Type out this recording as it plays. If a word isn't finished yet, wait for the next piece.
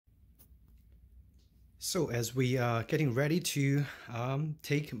So as we are getting ready to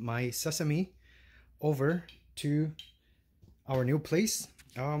take my Sesame over to our new place,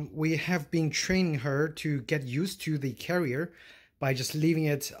 we have been training her to get used to the carrier by just leaving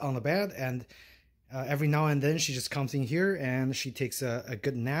it on the bed, and every now and then she just comes in here and she takes a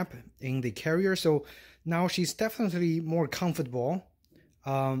good nap in the carrier. So now she's definitely more comfortable,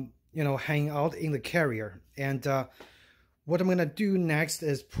 hanging out in the carrier. And what I'm gonna do next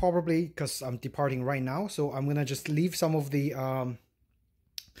is probably, because I'm departing right now, so I'm gonna just leave some of the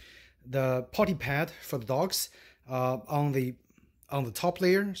potty pad for the dogs on the top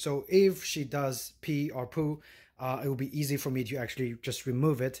layer. So if she does pee or poo, it will be easy for me to actually just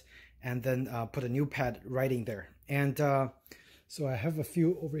remove it and then put a new pad right in there. And so I have a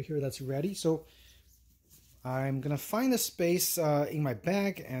few over here that's ready. So I'm gonna find a space in my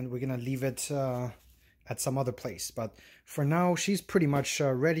bag, and we're gonna leave it at some other place. But for now, she's pretty much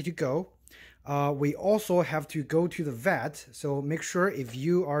ready to go. We also have to go to the vet, so make sure if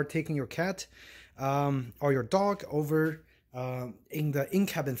you are taking your cat or your dog over in the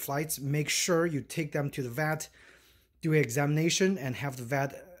in-cabin flights, make sure you take them to the vet, do an examination, and have the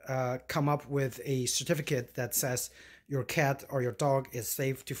vet come up with a certificate that says your cat or your dog is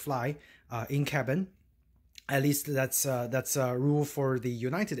safe to fly in cabin. At least that's a rule for the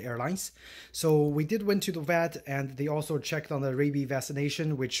United Airlines. So we went to the vet, and they also checked on the rabies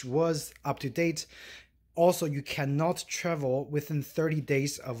vaccination, which was up to date. Also, you cannot travel within 30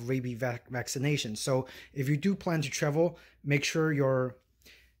 days of rabies vaccination. So if you do plan to travel, make sure your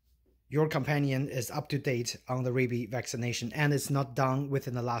companion is up to date on the rabies vaccination and it's not done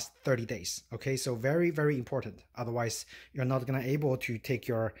within the last 30 days. Okay, so very, very important. Otherwise, you're not gonna able to take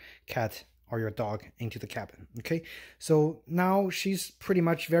your cat or your dog into the cabin. Okay, so now she's pretty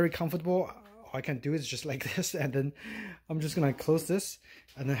much very comfortable. All I can do is just like this, and then I'm just gonna close this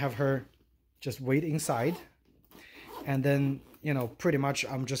and then have her just wait inside. And then, pretty much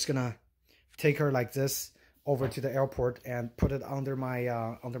I'm just gonna take her like this over to the airport and put it under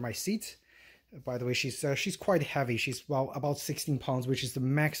my seat. By the way, she's quite heavy. She's about 16 pounds, which is the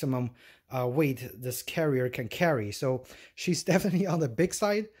maximum weight this carrier can carry. So she's definitely on the big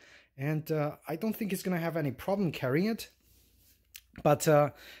side. And I don't think it's going to have any problem carrying it. But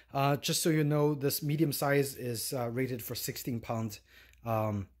just so you know, this medium size is rated for 16 pound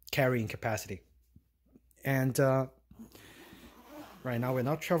carrying capacity. And right now we're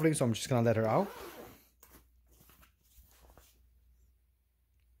not traveling, so I'm just going to let her out.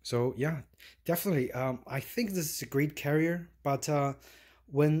 So yeah, definitely. I think this is a great carrier. But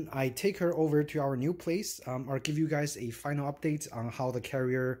when I take her over to our new place, I'll give you guys a final update on how the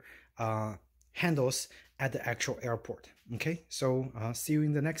carrier handles at the actual airport. Okay, so see you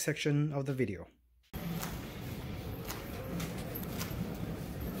in the next section of the video.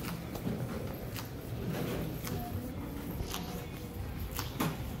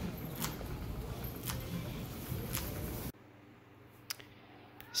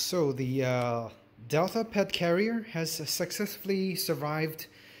 So the Delta pet carrier has successfully survived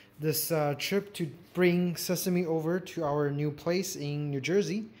this trip to bring Sesame over to our new place in New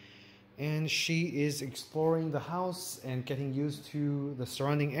Jersey. And she is exploring the house and getting used to the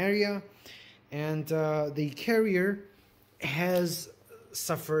surrounding area. And the carrier has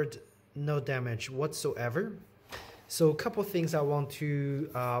suffered no damage whatsoever. So a couple things I want to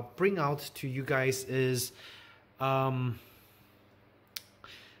bring out to you guys is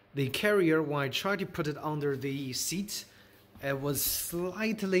the carrier, when I tried to put it under the seat, it was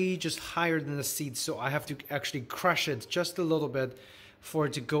slightly just higher than the seat. So I have to actually crush it just a little bit for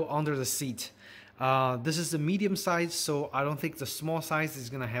it to go under the seat. This is the medium size, so I don't think the small size is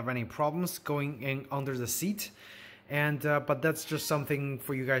gonna have any problems going in under the seat. And but that's just something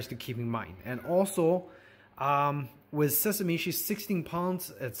for you guys to keep in mind. And also, with Sesame, she's 16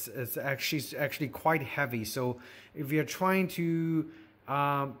 pounds. She's actually quite heavy. So if you're trying to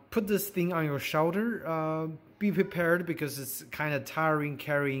put this thing on your shoulder, be prepared, because it's kind of tiring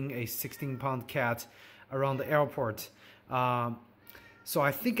carrying a 16-pound cat around the airport. So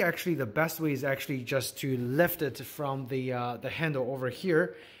I think actually the best way is actually just to lift it from the handle over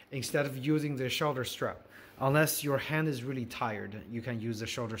here instead of using the shoulder strap. Unless your hand is really tired, you can use the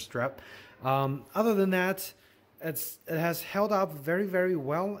shoulder strap. Other than that, it has held up very, very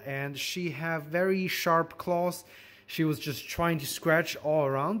well, and she have very sharp claws. She was just trying to scratch all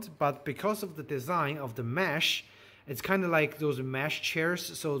around, but because of the design of the mesh, it's kind of like those mesh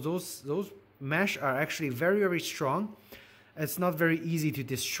chairs. So those mesh are actually very, very strong. It's not very easy to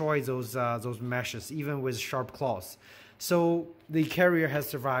destroy those meshes, even with sharp claws. So the carrier has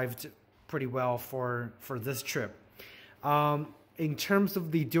survived pretty well for this trip. In terms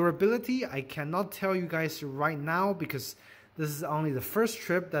of the durability, I cannot tell you guys right now because this is only the first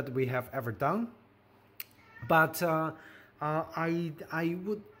trip that we have ever done. But I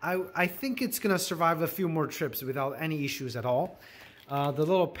think it's gonna survive a few more trips without any issues at all. The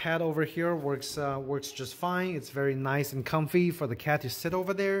little pad over here works just fine. It's very nice and comfy for the cat to sit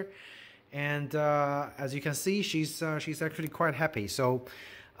over there, and as you can see, she's actually quite happy. So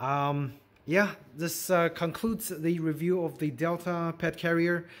yeah, this concludes the review of the Delta pet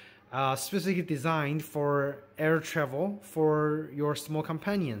carrier, specifically designed for air travel for your small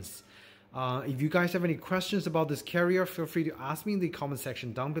companions. If you guys have any questions about this carrier, feel free to ask me in the comment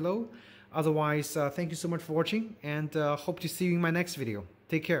section down below. Otherwise, thank you so much for watching, and hope to see you in my next video.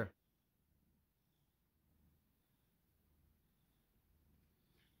 Take care.